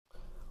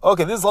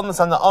Okay, this is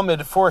Lamdas on the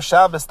Amid for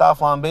Shabbos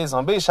Taflan Beis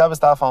on Beis, Shabbos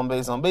Taflan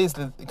Beis on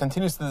Beis. It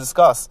continues to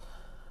discuss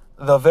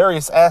the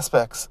various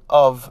aspects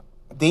of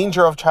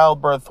danger of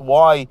childbirth,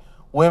 why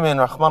women,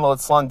 Rahman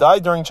al-Islam, die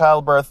during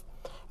childbirth.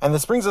 And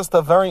this brings us to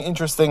a very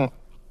interesting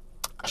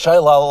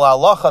Shayla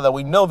al-Halacha, that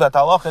we know that the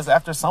halacha is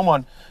after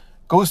someone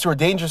goes through a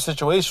dangerous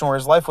situation where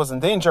his life was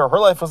in danger, or her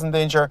life was in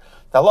danger,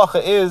 the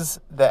halacha is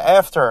that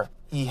after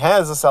he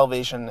has a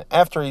salvation,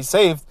 after he's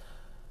saved,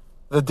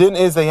 the din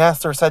is that he has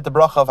to recite the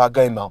bracha of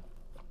Hagaimel.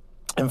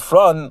 In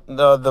front,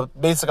 the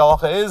basic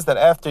halacha is that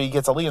after he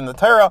gets aliyah in the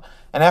Torah,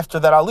 and after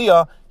that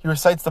aliyah, he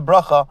recites the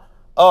bracha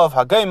of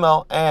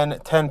Hagaimel,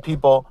 and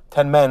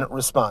 10 men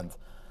respond.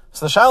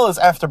 So the shayla is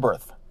after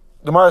birth.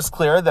 Gemara is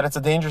clear that it's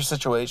a dangerous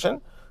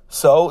situation,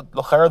 so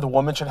the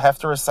woman should have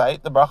to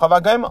recite the bracha of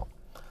Hagaimel.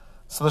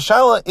 So the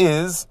shayla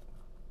is,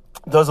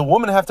 does a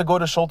woman have to go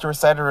to shul to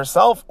recite it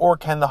herself, or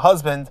can the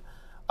husband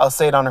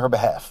say it on her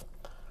behalf?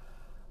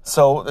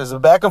 So there's a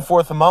back and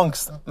forth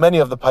amongst many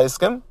of the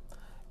paiskim.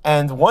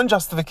 And one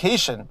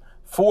justification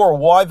for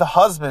why the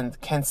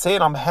husband can say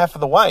it on behalf of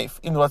the wife,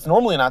 even though that's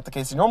normally not the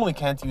case, he normally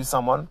can't use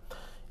someone,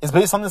 is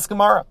based on this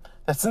Gemara.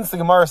 That since the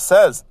Gemara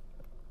says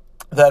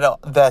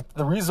that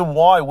the reason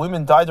why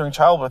women die during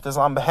childbirth is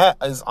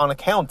on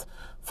account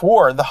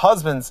for the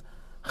husband's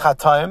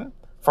chataim,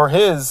 for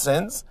his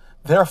sins.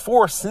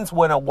 Therefore, since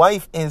when a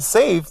wife is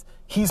saved,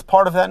 he's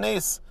part of that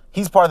nace.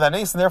 He's part of that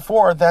nace, and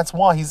therefore that's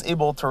why he's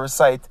able to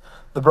recite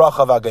the bracha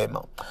of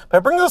Hagaimel. But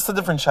it brings us to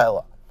different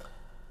shayla.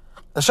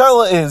 The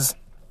shayla is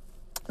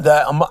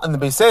that in the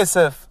Beis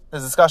Yosef,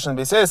 there's discussion in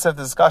Beis Yosef,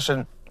 there's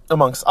discussion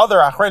amongst other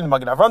Achreinim,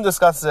 Magen Avram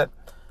discusses it,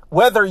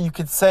 whether you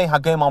could say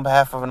Hagaimel on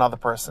behalf of another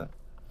person.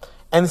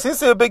 And it seems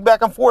to be a big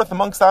back and forth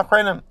amongst the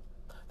Achreinim,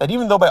 that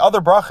even though by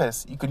other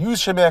brachas, you could use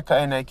Shemei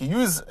Ka'ena, you could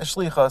use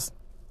Shlichas,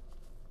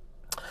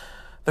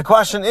 the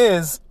question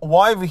is,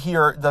 why over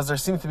here does there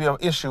seem to be an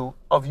issue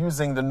of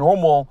using the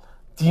normal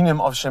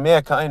dinim of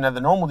Shemei Ka'ena,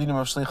 the normal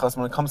dinim of Shlichas,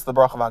 when it comes to the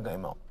bracha of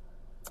Hagaimel?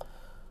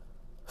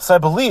 So I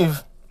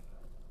believe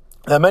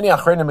that many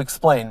Achreinim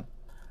explain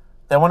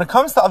that when it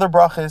comes to other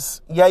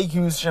brachas, yeah,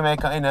 you use Shemei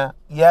Ka'ena,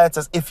 yeah, it's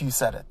as if you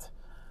said it.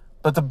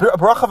 But the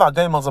bracha of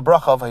Hagaimel is a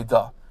bracha of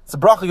Haidah. It's a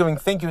bracha giving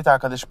thank you to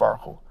HaKadosh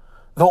Baruch Hu.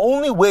 The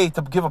only way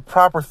to give a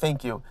proper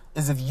thank you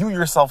is if you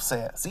yourself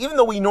say it. So even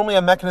though we normally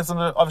have mechanism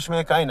of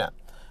Shemei Ka'ena,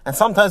 and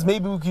sometimes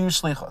maybe we can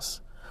use Shlichas,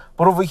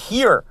 but over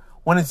here,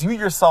 when it's you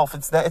yourself,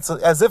 it's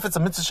as if it's a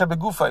mitzvah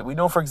shebegufay. We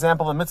know, for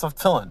example, the mitzvah of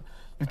tefillin.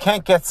 You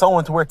can't get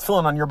someone to wear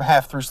tefillin on your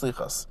behalf through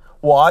Shlichas.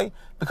 Why?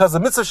 Because the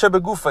mitzvah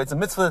shebegufay, it's a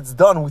mitzvah that's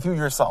done with you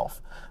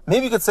yourself.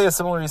 Maybe you could say a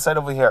similar recite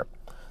over here,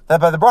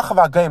 that by the bracha of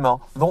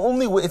Hagaimel, the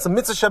only way, it's a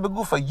mitzvah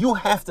shebegufay, you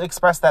have to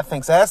express that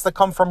thing. So it has to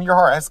come from your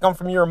heart, it has to come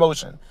from your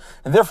emotion.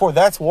 And therefore,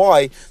 that's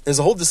why there's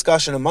a whole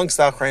discussion amongst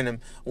the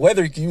Achreinim,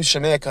 whether you can use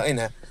Shemei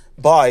Ka'ena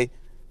by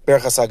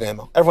Berachas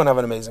Hagaimel. Everyone have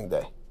an amazing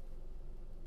day.